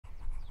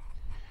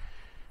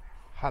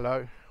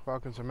Hello,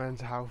 welcome to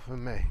Mental Health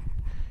and Me.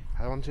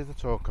 I wanted to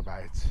talk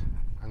about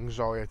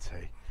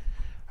anxiety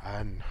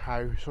and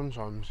how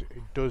sometimes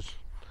it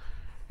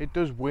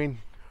does win,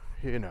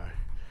 you know.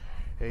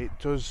 It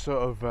does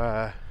sort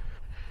of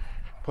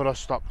put a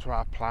stop to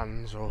our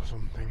plans or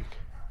something.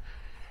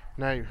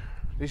 Now,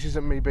 this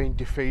isn't me being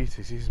defeated,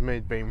 this is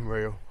me being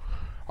real.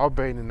 I've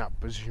been in that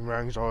position where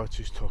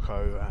anxiety's took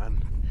over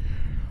and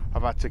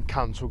I've had to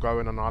cancel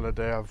going on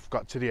holiday. I've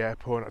got to the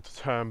airport and had to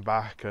turn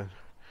back and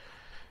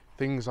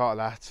things like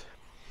that.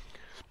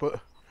 But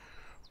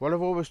what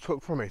I've always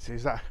took from it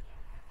is that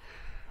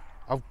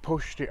I've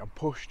pushed it and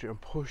pushed it and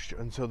pushed it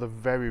until the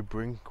very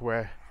brink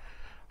where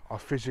I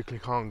physically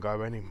can't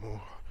go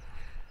anymore.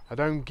 I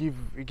don't give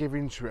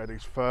into it at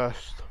its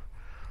first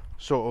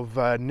sort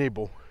of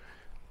nibble.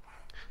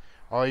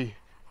 I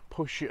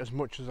push it as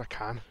much as I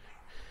can.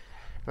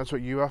 That's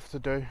what you have to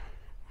do.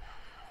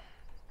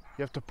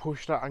 You have to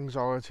push that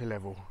anxiety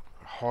level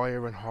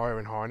higher and higher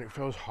and higher, and it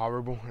feels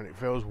horrible and it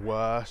feels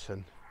worse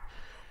and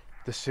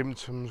the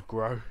symptoms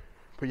grow.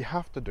 But you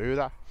have to do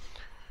that,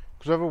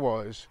 because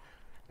otherwise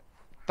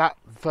that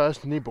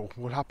first nibble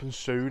will happen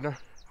sooner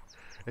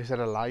instead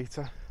of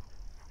later.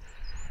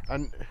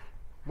 And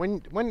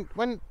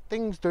when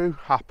things do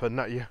happen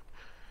that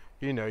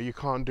you know you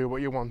can't do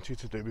what you wanted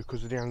to do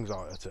because of the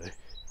anxiety,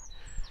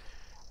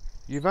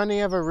 you've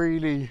only ever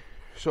really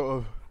sort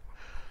of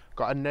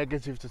got a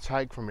negative to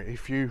take from it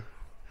if you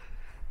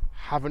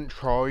haven't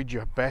tried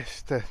your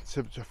best to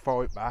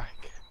fight back,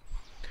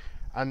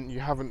 and you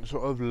haven't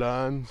sort of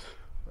learned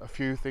a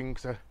few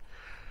things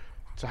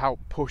to help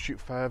push it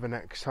further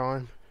next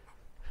time.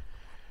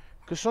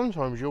 Because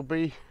sometimes you'll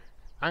be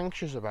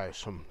anxious about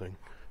something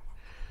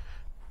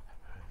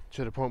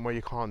to the point where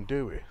you can't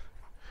do it.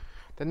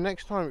 The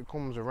next time it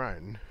comes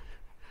around,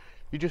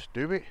 you just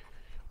do it.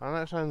 I know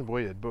that sounds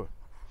weird, but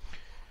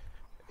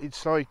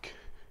it's like,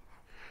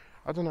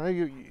 I don't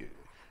know,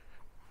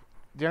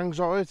 the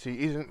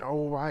anxiety isn't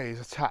always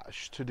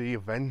attached to the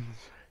event.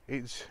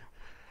 It's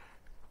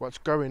what's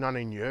going on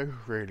in you,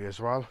 really, as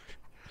well.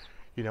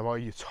 You know, are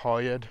you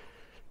tired?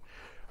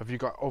 Have you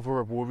got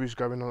other worries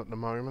going on at the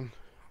moment?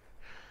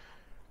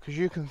 Because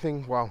you can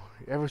think, well,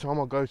 every time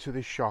I go to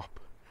this shop,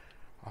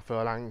 I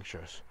feel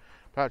anxious.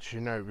 But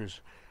actually, no,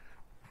 because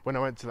when I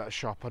went to that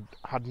shop, I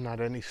hadn't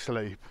had any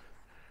sleep,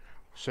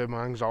 so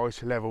my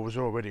anxiety level was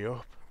already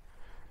up.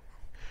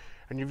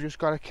 And you've just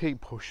got to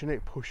keep pushing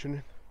it.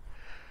 And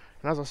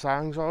as I say,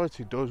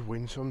 anxiety does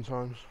win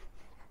sometimes.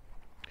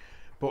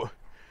 But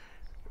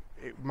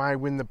it may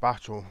win the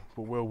battle,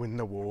 but we'll win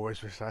the war,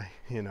 as we say,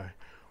 you know.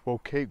 We'll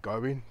keep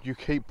going, you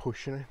keep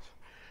pushing it.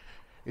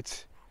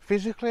 It's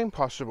physically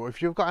impossible,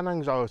 if you've got an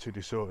anxiety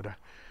disorder,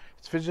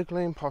 it's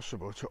physically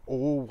impossible to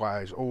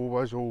always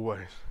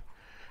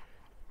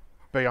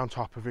be on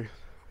top of it.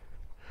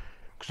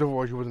 Because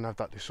otherwise you wouldn't have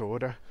that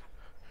disorder.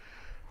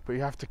 But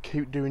you have to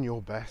keep doing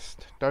your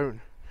best.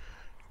 Don't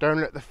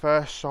let the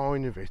first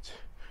sign of it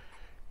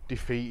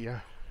defeat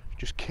you.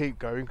 Just keep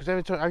going, because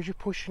every time as you're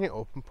pushing it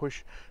up and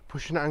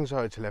pushing that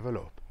anxiety level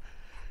up,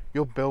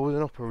 you're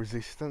building up a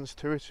resistance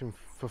to it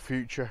for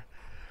future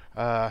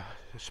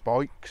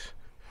spikes.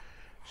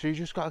 So you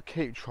just got to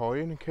keep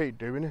trying and keep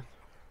doing it.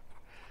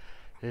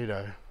 You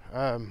know,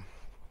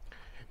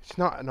 it's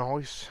not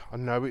nice. I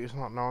know it's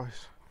not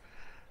nice,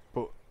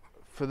 but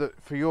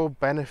for your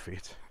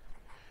benefit,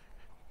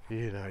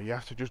 you know, you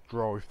have to just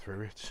drive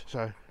through it.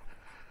 So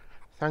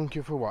thank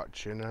you for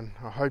watching, and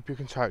I hope you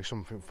can take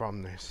something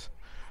from this.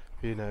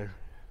 You know,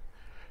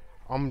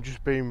 I'm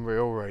just being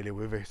real really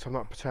with it. I'm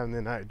not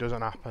pretending that it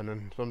doesn't happen,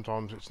 and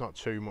sometimes it's not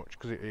too much,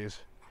 because it is.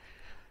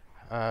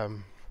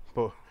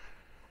 But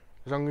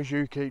as long as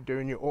you keep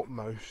doing your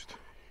utmost,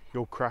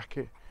 you'll crack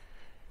it,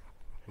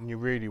 and you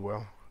really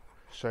will.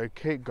 So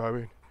keep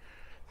going.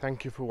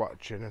 Thank you for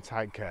watching, and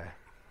take care.